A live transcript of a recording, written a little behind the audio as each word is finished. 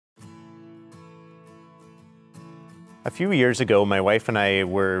A few years ago, my wife and I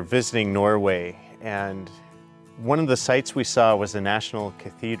were visiting Norway, and one of the sights we saw was the National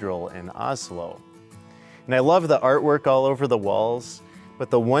Cathedral in Oslo. And I love the artwork all over the walls, but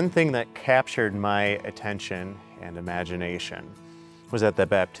the one thing that captured my attention and imagination was at the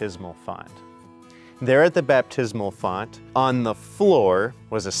baptismal font. There at the baptismal font, on the floor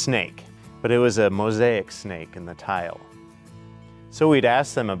was a snake, but it was a mosaic snake in the tile. So we'd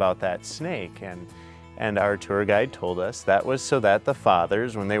asked them about that snake, and our tour guide told us that was so that the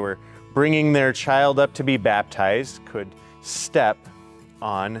fathers, when they were bringing their child up to be baptized, could step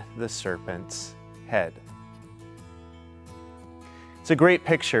on the serpent's head. It's a great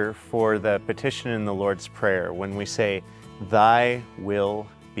picture for the petition in the Lord's Prayer when we say, "Thy will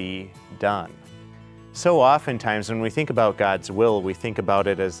be done." So oftentimes when we think about God's will, we think about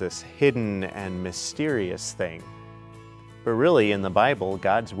it as this hidden and mysterious thing. But really, in the Bible,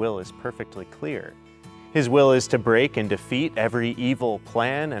 God's will is perfectly clear. His will is to break and defeat every evil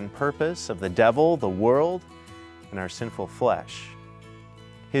plan and purpose of the devil, the world, and our sinful flesh.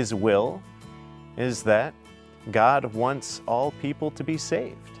 His will is that God wants all people to be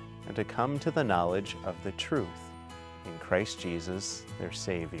saved and to come to the knowledge of the truth in Christ Jesus, their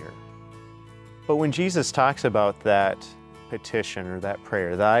Savior. But when Jesus talks about that petition or that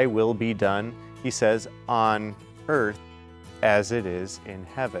prayer, "Thy will be done," he says, on earth as it is in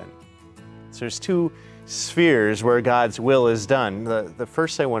heaven. So there's two spheres where God's will is done. The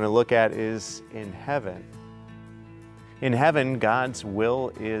first I want to look at is in heaven. In heaven, God's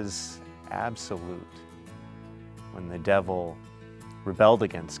will is absolute. When the devil rebelled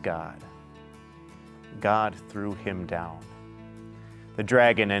against God, God threw him down. The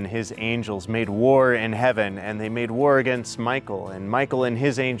dragon and his angels made war in heaven, and they made war against Michael, and Michael and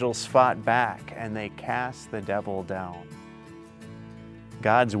his angels fought back, and they cast the devil down.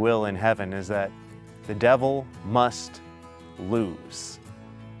 God's will in heaven is that the devil must lose.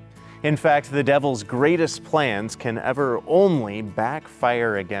 In fact, the devil's greatest plans can ever only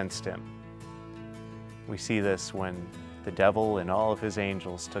backfire against him. We see this when the devil and all of his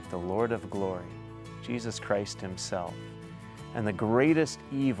angels took the Lord of glory, Jesus Christ himself, and the greatest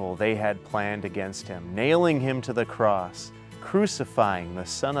evil they had planned against him, nailing him to the cross, crucifying the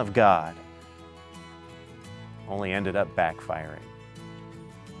Son of God, only ended up backfiring.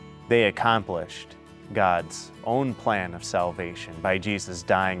 They accomplished God's own plan of salvation by Jesus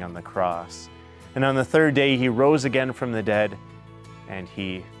dying on the cross. And on the third day, he rose again from the dead, and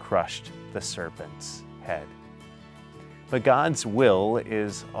he crushed the serpent's head. But God's will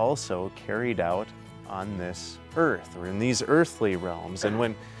is also carried out on this earth, or in these earthly realms. And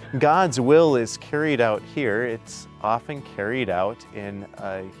when God's will is carried out here, it's often carried out in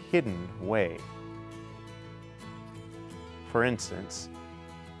a hidden way. For instance,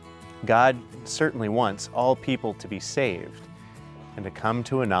 God certainly wants all people to be saved and to come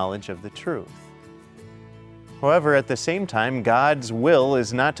to a knowledge of the truth. However, at the same time, God's will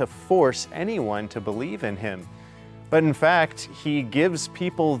is not to force anyone to believe in him, but in fact, he gives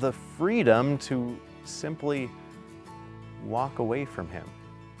people the freedom to simply walk away from him.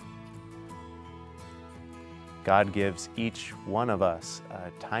 God gives each one of us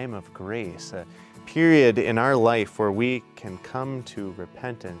a time of grace, a period in our life where we can come to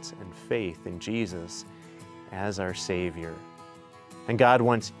repentance and faith in Jesus as our Savior. And God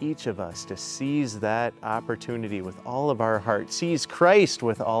wants each of us to seize that opportunity with all of our hearts, seize Christ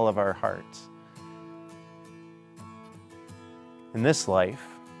with all of our hearts. In this life,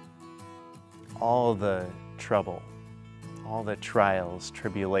 all the trouble, all the trials,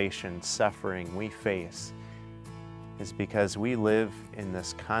 tribulations, suffering we face is because we live in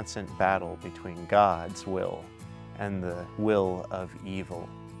this constant battle between God's will and the will of evil.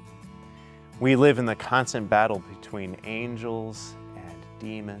 We live in the constant battle between angels and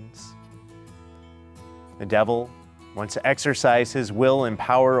demons. The devil wants to exercise his will and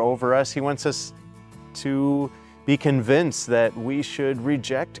power over us. He wants us to be convinced that we should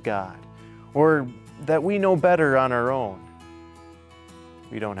reject God or that we know better on our own.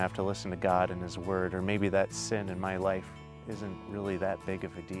 We don't have to listen to God and his word, or maybe that sin in my life isn't really that big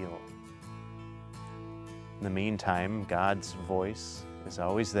of a deal. In the meantime, God's voice is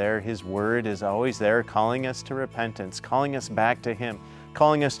always there. His word is always there, calling us to repentance, calling us back to him,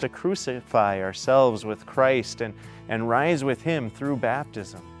 calling us to crucify ourselves with Christ and rise with him through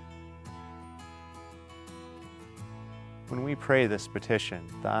baptism. When we pray this petition,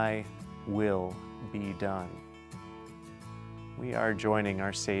 "Thy will be done," we are joining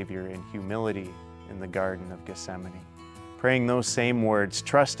our Savior in humility in the Garden of Gethsemane, praying those same words,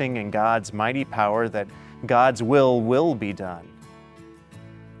 trusting in God's mighty power that God's will be done.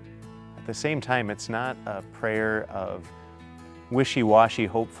 At the same time, it's not a prayer of wishy-washy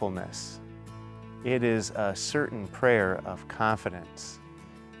hopefulness. It is a certain prayer of confidence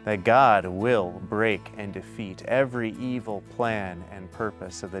that God will break and defeat every evil plan and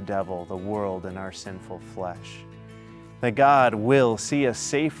purpose of the devil, the world, and our sinful flesh. That God will see us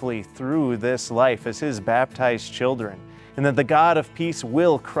safely through this life as His baptized children, and that the God of peace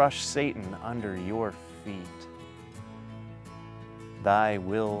will crush Satan under your feet. Thy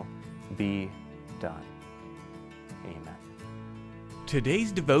will be done. Amen.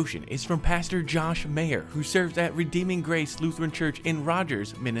 Today's devotion is from Pastor Josh Mayer, who serves at Redeeming Grace Lutheran Church in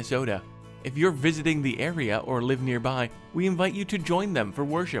Rogers, Minnesota. If you're visiting the area or live nearby, we invite you to join them for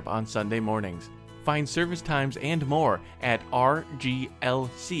worship on Sunday mornings. Find service times and more at rglc.org.